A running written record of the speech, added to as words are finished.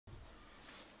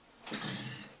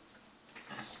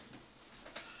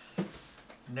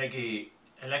இன்னைக்கு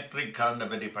electric current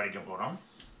பற்றி படிக்க போகிறோம்.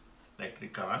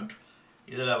 எலக்ட்ரிக் கரண்ட்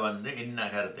இதில் வந்து என்ன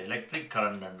கருத்து, எலக்ட்ரிக்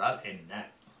கரண்ட் என்றால் என்ன,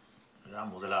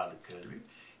 இதுதான் முதலாவது கேள்வி.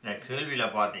 இந்த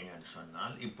கேள்வியில் பார்த்தீங்கன்னு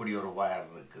சொன்னால் இப்படி ஒரு வயர்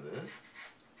இருக்குது.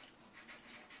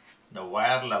 இந்த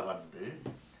வயரில் வந்து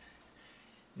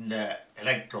இந்த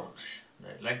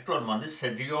எலக்ட்ரான் வந்து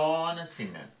சரியான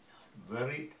சின்ன,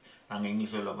 வெரி, நாங்கள்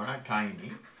இங்கிலீஷ் சொல்ல போனால்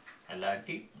டைனி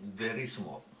இல்லாட்டி வெரி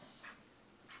ஸ்மால்.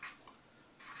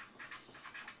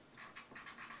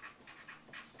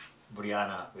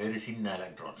 இப்படியான வெரி சின்ன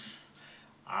எலக்ட்ரான்ஸ்.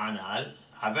 ஆனால்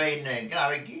அவை என்ன,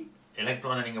 அவைக்கு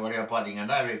எலக்ட்ரானை நீங்கள் வழியாக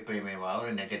பார்த்தீங்கன்னா அவை எப்பயுமே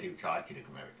ஒரு நெகட்டிவ் சார்ஜ்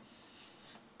இருக்குமே.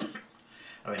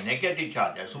 அவை நெகட்டிவ்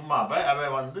சார்ஜ் சும்மா அவை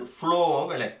வந்து ஃப்ளோ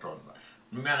ஆஃப் எலக்ட்ரான்.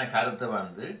 உண்மையான கருத்தை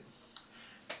வந்து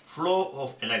ஃப்ளோ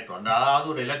ஆஃப் எலக்ட்ரான், அதாவது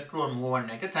ஒரு எலக்ட்ரான் மூவ்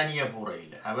பண்ணிக்க தனியாக போகிற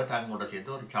இல்லை, அவை தங்களோட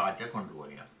சேர்த்து ஒரு சார்ஜை கொண்டு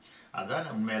போயிடும்.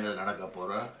 அதுதான் உண்மையில் நடக்க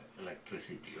போகிற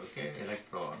electricity. Okay,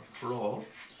 electron flow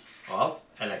of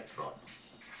electron.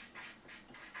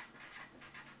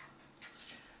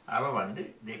 அவ வந்து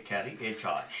they carry a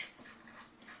charge,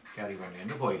 carry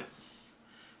பண்ணிட்டு போயிடும்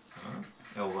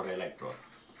ஒவ்வொரு எலக்ட்ரான்.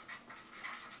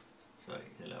 சாரி,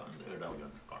 இதில் வந்து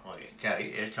ஓகே, கேரி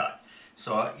ஏ சார்ஜ்.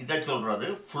 ஸோ இதை சொல்கிறது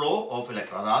ஃப்ளோ ஆஃப்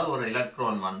எலக்ட்ரான், அதாவது ஒரு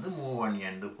எலக்ட்ரான் வந்து மூவ்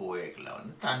பண்ணிட்டு போய்க்கல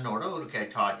வந்து தன்னோட ஒரு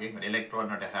சார்ஜை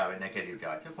எலக்ட்ரானோட ஹேவ் நெகட்டிவ்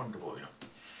சார்ஜை கொண்டு போயிடும்.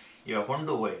 இவ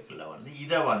கொண்டு போய்க்கல வந்து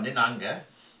இதை வந்து நாங்கள்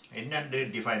என்னென்று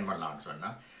டிஃபைன் பண்ணலாம்னு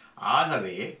சொன்னால்,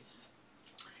 ஆகவே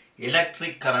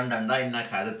எலக்ட்ரிக் கரண்ட் என்றால் என்ன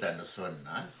கருத்துன்னு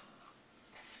சொன்னால்,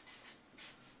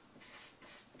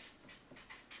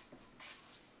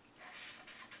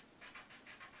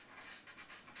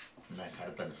 என்ன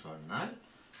கருத்துன்னு சொன்னால்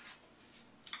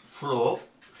flow,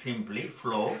 simply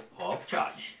flow of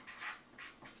charge.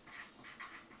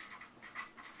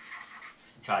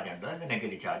 Charge என்றது அந்த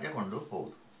நெகட்டிவ் சார்ஜை கொண்டு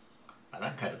போகுது.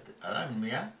 அதான் கருத்து, அதான்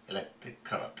உண்மையாக எலக்ட்ரிக்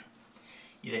கரண்ட்.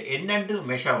 இதை என்னென்று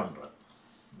மெஷர் பண்ணுறது,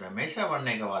 இந்த மெஷர்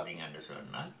பண்ணைக்கு பார்த்தீங்கன்னு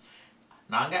சொன்னால்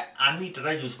நாங்கள்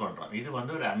அமீட்டரை யூஸ் பண்ணுறோம். இது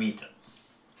வந்து ஒரு அமீட்டர்,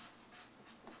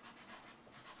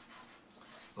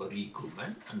 ஒரு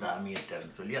ஈக்குவப்மெண்ட், அந்த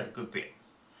அமீட்டர்னு சொல்லி அதுக்கு பேர்.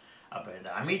 அப்போ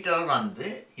இந்த அமீட்டர் வந்து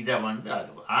இதை வந்து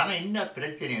அது, ஆனால் என்ன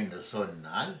பிரச்சனை என்று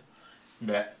சொன்னால்,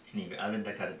 இந்த நீங்கள்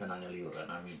அதுன்ற கருத்தை நாங்கள்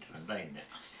எழுதிவிடுறோம். அமீட்டர் தான் என்ன,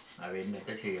 அவ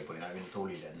என்னத்தை செய்ய போயிடும், அவன்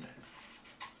தொழில் என்ன,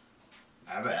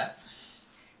 அவ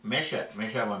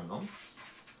மெஷர் பண்ணும்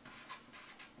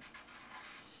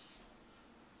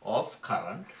of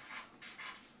current.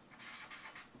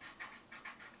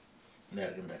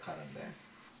 There in the current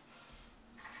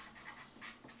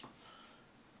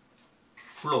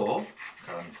flow,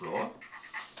 current flow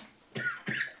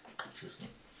excuse me,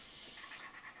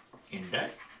 in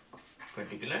that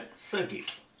particular circuit.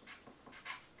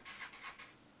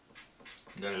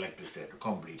 இந்த எலக்ட்ரிசிட்டி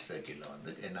கம்ப்ளீட் சர்க்கியூட்டில்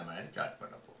வந்து என்ன மாதிரி சார்ஜ்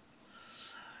பண்ண போகும்.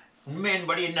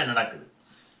 உண்மையின்படி என்ன நடக்குது,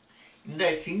 இந்த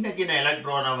சின்ன சின்ன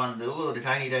எலக்ட்ரானை வந்து ஒரு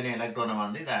தனி எலக்ட்ரானை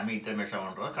வந்து இந்த அமீட்டர் மெஷர்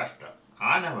பண்ணுறது கஷ்டம்.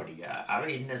 ஆனபடியாக அவை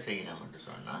என்ன செய்யணும்னு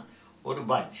சொன்னால், ஒரு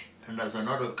பஞ்ச் என்ன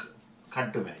சொன்னால் ஒரு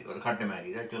கட்டு மாதிரி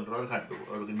இதை சொல்கிற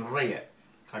ஒரு நிறைய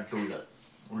கட்டு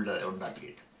உள்ளதை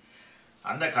உண்டாக்கிட்டு,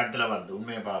 அந்த கட்டில் வந்து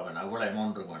உண்மையை பார்க்கணும் அவ்வளோ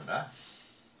அமௌண்ட் இருக்கும்டா.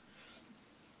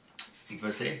 இப்போ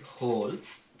சே ஹோல்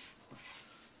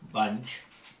பஞ்ச்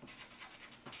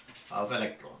ஆஃப்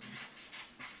எலக்ட்ரான்ஸ்.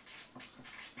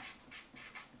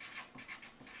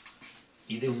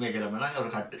 இது உண்மையை கிளம்பினா ஒரு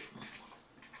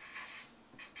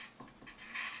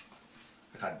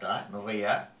கட்டா நிறைய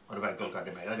ஒரு வைக்கோல்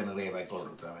கட்டு மாதிரி, அது நிறைய வைக்கோல்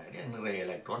இருக்கிற மாதிரி நிறைய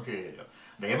எலக்ட்ரான்ஸ் இருக்கும்.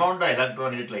 இந்த அமௌண்ட் ஆஃப்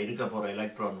எலக்ட்ரான் இதில் இருக்க போகிற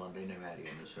எலக்ட்ரான் வந்து என்ன மாதிரி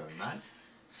என்று சொன்னால்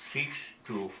 6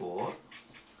 to 4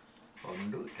 1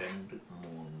 2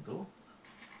 3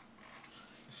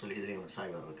 சொல்லி இதிலே ஒரு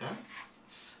சாய்வர் இருக்கா.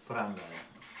 அப்புறம் அந்த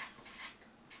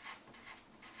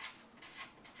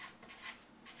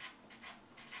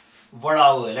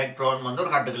இவ்வளவு எலக்ட்ரான் வந்து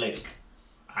ஒரு கட்டுக்குள்ளே இருக்குது.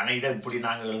 ஆனால் இதை இப்படி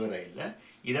நாங்கள் எழுதுகிற இல்லை,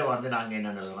 இதை வந்து நாங்கள்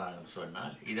என்ன எழுதுனாங்கன்னு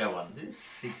சொன்னால், இதை வந்து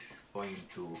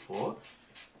 6.24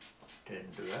 10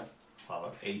 to the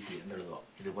power 18 எழுதுவோம்.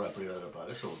 இது போல் அப்படி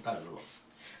எழுதுறப்பாக ஷோட்டாக எழுதுவோம்.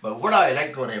 இப்போ இவ்வளோ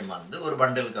எலக்ட்ரானையும் வந்து ஒரு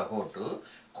பண்டலுக்கு போட்டு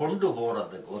கொண்டு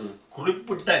போகிறதுக்கு, ஒரு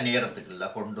குறிப்பிட்ட நேரத்துக்குள்ள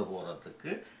கொண்டு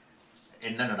போகிறதுக்கு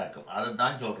என்ன நடக்கும் அதை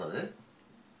தான் சொல்கிறது.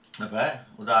 இப்போ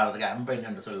உதாரணத்துக்கு ஆம்பைன்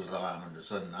என்று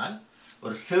சொல்கிறான்னு சொன்னால்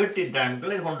ஒரு சர்டின்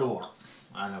டைமுக்குள்ள இது கொண்டு போகணும்.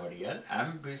 ஆனபடியால்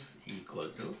ஆம்ப் இஸ்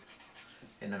ஈக்குவல் டு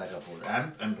என்ன நடக்க போகுது,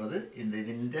 ஆம்ப் என்றது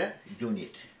இந்த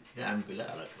யூனிட், இது ஆம்பில்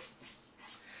அளக்கும்.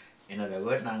 என்னது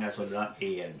வேர்ட் நாங்கள் சொல்லலாம் ஏ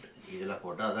அண்ட் இதில்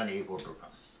போட்டால் அதான் ஏ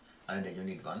போட்டிருக்கோம், அதன்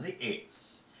யூனிட் வந்து ஏ.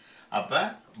 அப்போ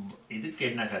இதுக்கு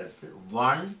என்ன கருத்து,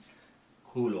 1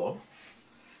 கூலோம்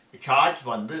சார்ஜ்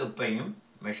வந்து எப்பையும்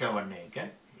மெஷர் பண்ணிக்க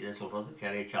இதை சொல்கிறது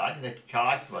கேரி சார்ஜ். இந்த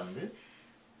சார்ஜ் வந்து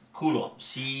கூலோம்,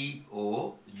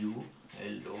 COULOMB.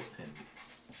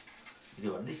 இது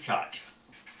வந்து சார்ஜ்.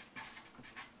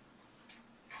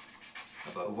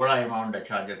 அப்போ இவ்வளோ அமௌண்ட்டை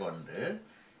சார்ஜை கொண்டு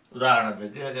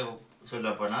உதாரணத்துக்கு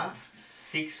சொல்லப்போனால்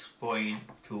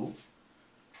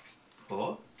 6.24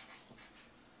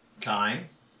 டைம்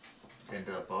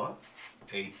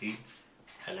 10⁻80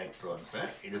 எலக்ட்ரான்ஸை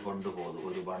இது கொண்டு போகுது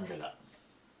ஒரு பண்டிலாக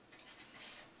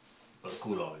ஒரு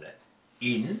கூலோவில்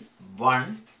in 1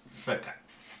 second.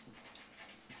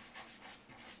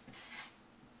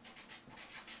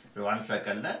 1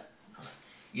 செகண்டில்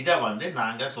இதை வந்து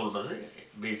நாங்கள் சொல்கிறது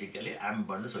பேசிக்கலி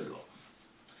ஆம்பன்னு சொல்லுவோம்.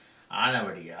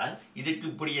 ஆனபடியால் இதுக்கு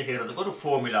இப்படியே செய்கிறதுக்கு ஒரு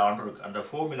ஃபார்முலா ஒன்று இருக்குது. அந்த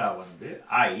ஃபார்முலா வந்து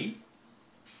I,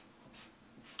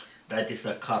 that is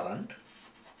the current,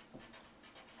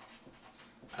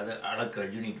 அது அளக்கிற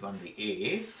யூனிட் வந்து A,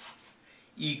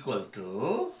 equal to,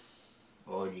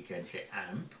 or you can say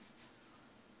amp,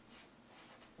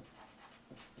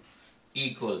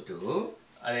 equal to,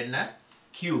 அது என்ன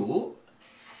Q,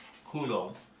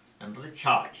 கூலோம் என்றது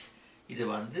சார்ஜ். இது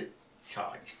வந்து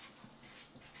சார்ஜ்.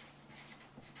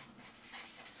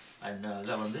 அதனால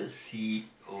வந்து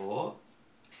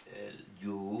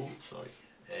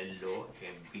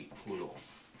LOMB கூலோம்.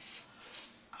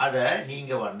 அதை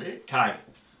நீங்கள் வந்து டைம்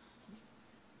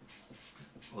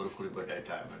ஒரு குறிப்பிட்ட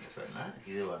டைம் என்று சொன்னால்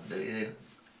இது வந்து இது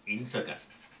இன் செகண்ட்.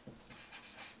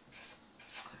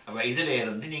 அப்போ இதில்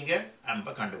இருந்து நீங்கள்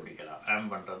ஆம்பை கண்டுபிடிக்கலாம்.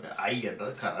 ஆம்பன்றது I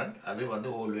என்றது கரண்ட், அது வந்து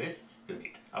ஆல்வேஸ்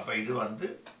யூனிட். அப்போ இது வந்து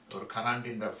ஒரு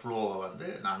கரண்டின் ஃப்ளோவை வந்து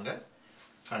நாங்கள்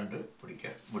கண்டுபிடிக்க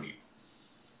முடியும்.